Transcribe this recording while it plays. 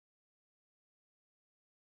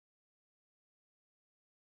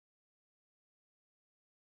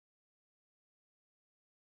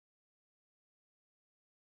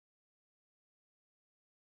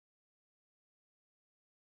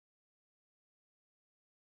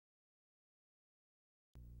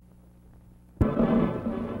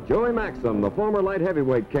Joey Maxim, the former light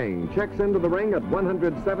heavyweight king, checks into the ring at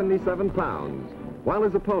 177 pounds, while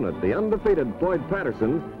his opponent, the undefeated Floyd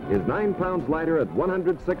Patterson, is 9 pounds lighter at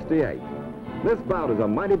 168. This bout is a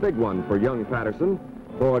mighty big one for young Patterson,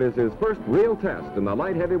 for it is his first real test in the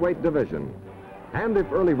light heavyweight division. And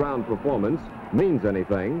if early round performance means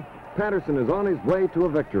anything, Patterson is on his way to a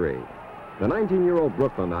victory. The 19-year-old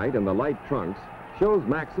Brooklynite in the light trunks shows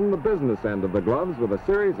Maxim the business end of the gloves with a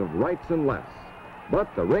series of rights and lefts. But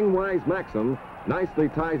the ring-wise Maxim nicely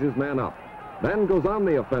ties his man up, then goes on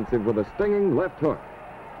the offensive with a stinging left hook.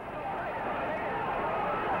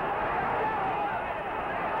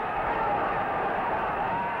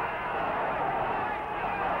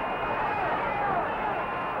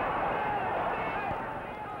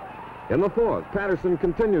 In the fourth, Patterson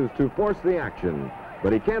continues to force the action,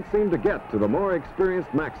 but he can't seem to get to the more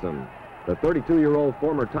experienced Maxim. The 32-year-old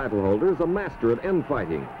former title holder is a master at end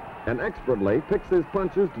fighting and expertly picks his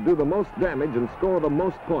punches to do the most damage and score the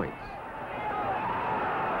most points.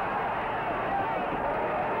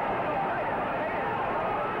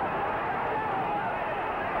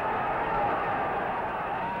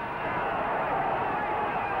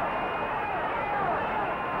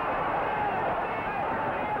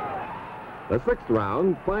 The sixth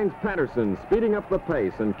round finds Patterson speeding up the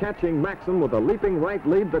pace and catching Maxim with a leaping right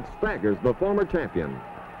lead that staggers the former champion.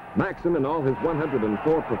 Maxim, in all his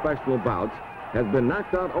 104 professional bouts, has been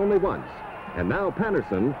knocked out only once, and now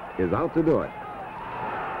Patterson is out to do it.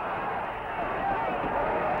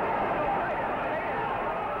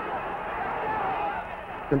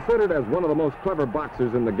 Considered as one of the most clever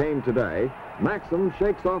boxers in the game today, Maxim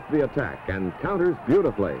shakes off the attack and counters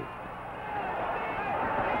beautifully.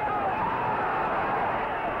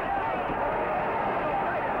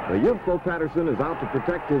 The youthful Patterson is out to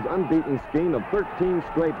protect his unbeaten skein of 13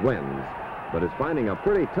 straight wins, but is finding a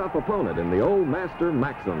pretty tough opponent in the old master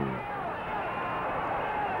Maxim.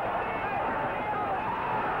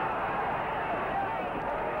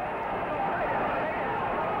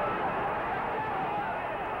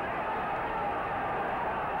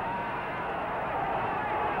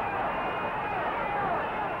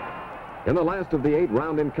 In the last of the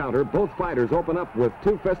 8-round encounter, both fighters open up with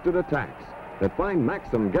two-fisted attacks that find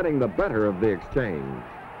Maxim getting the better of the exchange.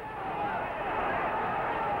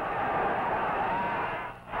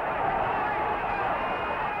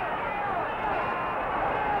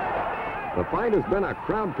 The fight has been a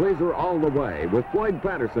crowd pleaser all the way, with Floyd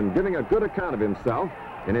Patterson giving a good account of himself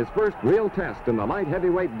in his first real test in the light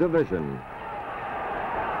heavyweight division.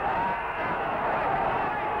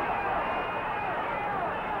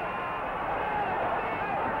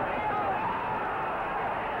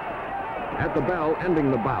 At the bell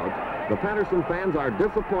ending the bout, the Patterson fans are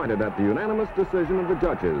disappointed at the unanimous decision of the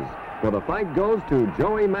judges, for the fight goes to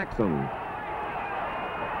Joey Maxim.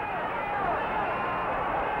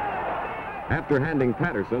 After handing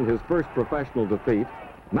Patterson his first professional defeat,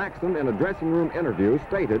 Maxim, in a dressing room interview,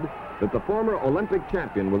 stated that the former Olympic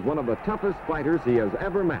champion was one of the toughest fighters he has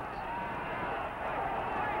ever met.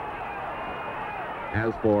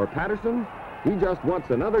 As for Patterson, he just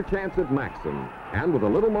wants another chance at Maxim, and with a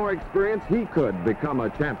little more experience, he could become a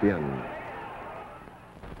champion.